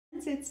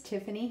it's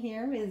Tiffany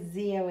here with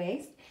Zia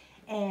Waste,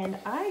 and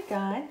I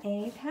got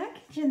a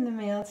package in the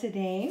mail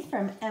today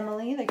from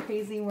Emily, the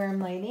Crazy Worm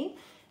Lady.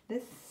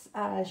 This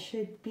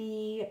should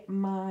be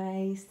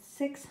my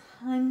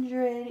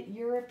 600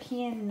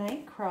 European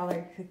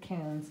Nightcrawler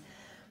cocoons.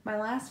 My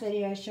last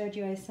video I showed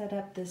you I set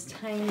up this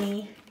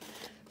tiny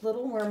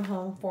little worm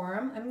home for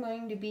them. I'm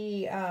going to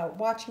be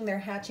watching their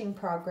hatching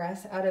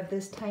progress out of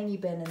this tiny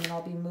bin, and then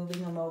I'll be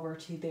moving them over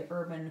to the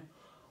urban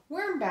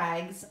worm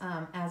bags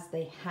as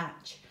they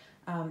hatch.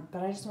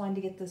 But I just wanted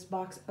to get this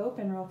box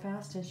open real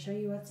fast and show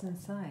you what's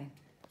inside.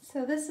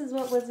 So this is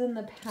what was in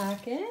the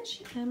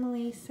package.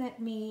 Emily sent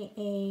me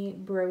a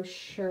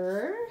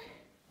brochure.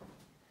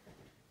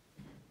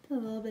 A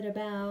little bit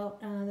about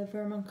the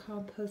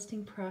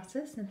vermicomposting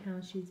process and how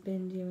she's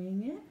been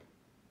doing it.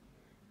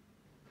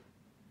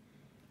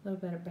 A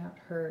little bit about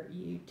her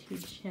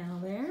YouTube channel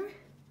there.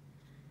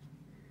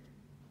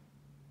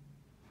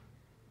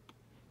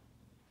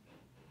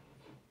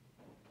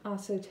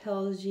 Also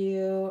tells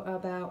you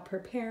about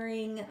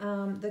preparing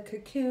the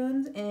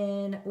cocoons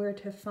and where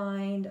to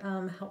find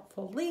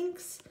helpful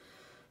links,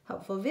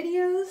 helpful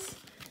videos.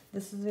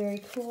 This is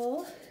very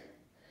cool.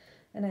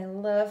 And I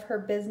love her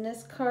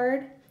business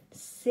card.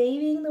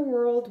 Saving the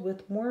world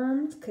with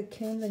worms,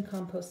 cocoons, and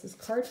compost. This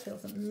card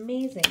feels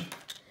amazing.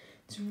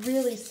 It's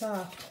really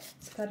soft.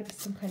 It's got to be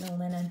some kind of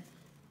linen.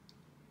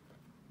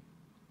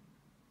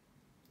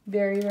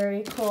 Very,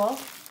 very cool.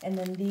 And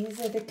then these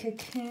are the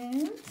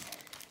cocoons.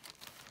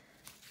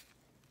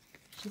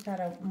 She's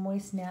got a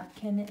moist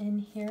napkin in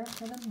here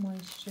for the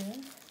moisture.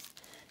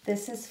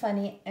 This is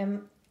funny.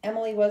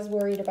 Emily was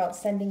worried about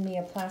sending me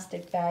a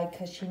plastic bag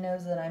because she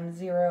knows that I'm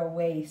zero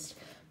waste.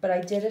 But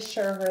I did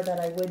assure her that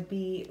I would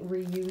be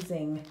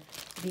reusing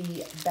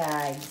the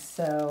bags.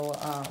 So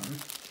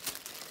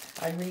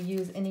I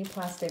reuse any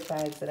plastic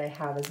bags that I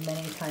have as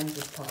many times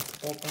as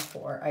possible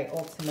before I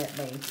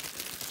ultimately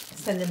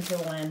send them to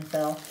the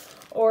landfill.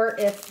 Or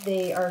if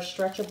they are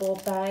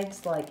stretchable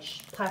bags, like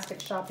plastic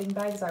shopping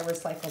bags, I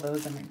recycle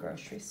those in my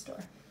grocery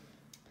store.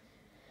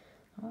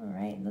 All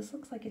right, this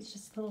looks like it's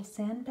just a little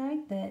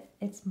sandbag that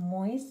it's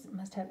moist. It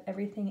must have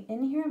everything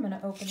in here. I'm gonna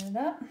open it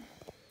up.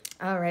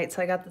 All right,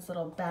 so I got this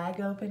little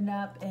bag opened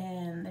up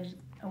and there's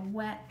a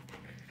wet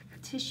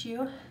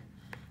tissue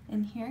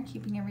in here,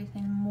 keeping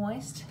everything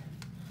moist.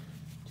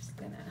 Just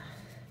gonna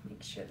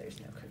make sure there's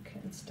no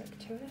cocoon stuck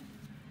to it.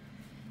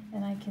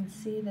 And I can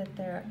see that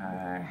there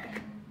are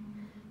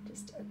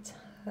just a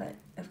ton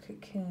of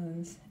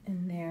cocoons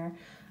in there.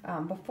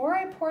 Before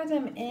I pour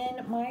them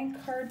in, my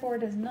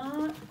cardboard is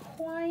not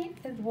quite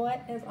as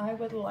wet as I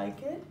would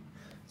like it.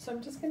 So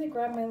I'm just gonna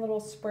grab my little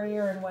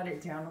sprayer and wet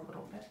it down a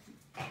little bit.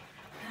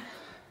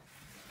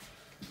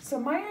 So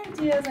my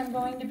idea is I'm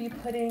going to be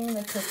putting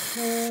the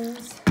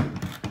cocoons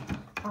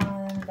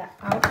on the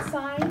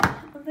outside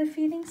of the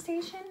feeding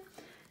station.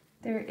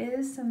 There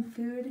is some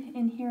food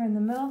in here in the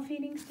middle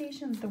feeding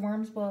station. The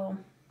worms will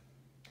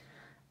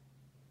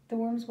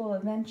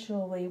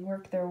eventually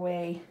work their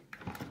way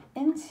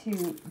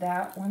into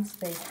that once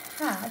they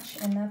hatch,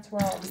 and that's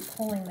where I'll be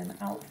pulling them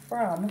out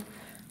from.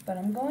 But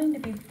I'm going to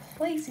be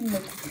placing the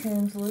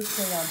cocoons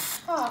loosely on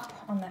top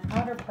on the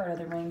outer part of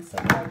the ring so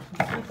that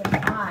I can keep an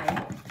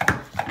eye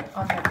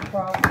on their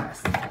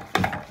progress.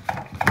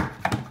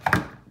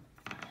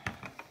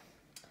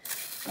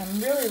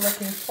 I'm really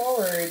looking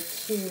forward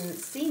to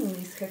seeing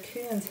these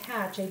cocoons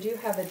hatch. I do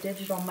have a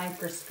digital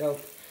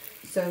microscope,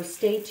 so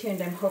stay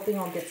tuned. I'm hoping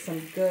I'll get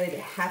some good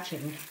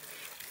hatching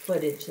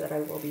footage that I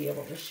will be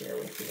able to share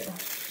with you.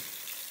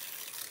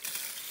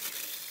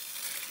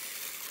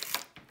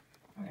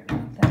 All right,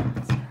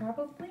 that's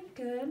probably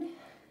good.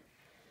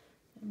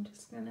 I'm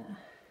just gonna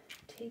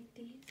take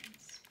these and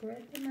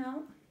spread them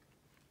out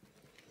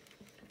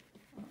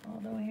all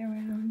the way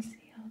around.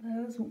 See all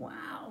those?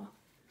 Wow.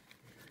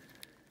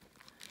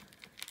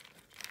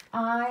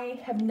 I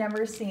have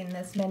never seen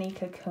this many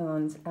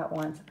cocoons at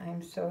once.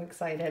 I'm so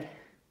excited.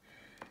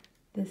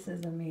 This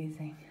is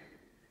amazing.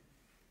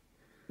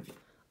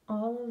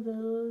 All of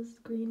those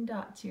green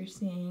dots you're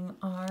seeing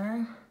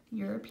are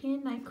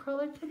European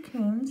Nightcrawler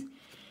cocoons.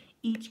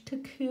 Each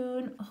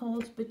cocoon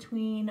holds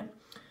between,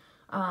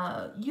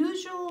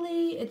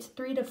 usually it's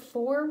 3 to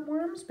 4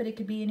 worms, but it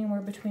could be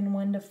anywhere between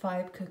 1 to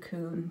 5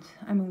 cocoons.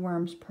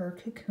 Worms per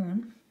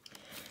cocoon.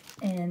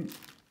 And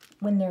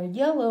when they're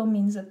yellow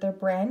means that they're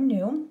brand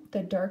new.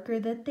 The darker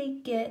that they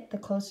get, the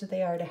closer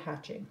they are to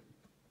hatching.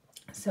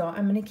 So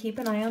I'm going to keep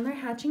an eye on their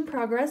hatching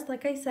progress,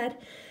 like I said,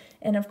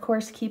 and of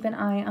course keep an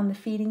eye on the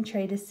feeding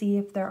tray to see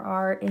if there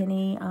are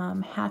any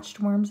hatched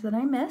worms that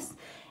I miss,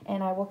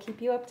 and I will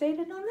keep you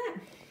updated on that.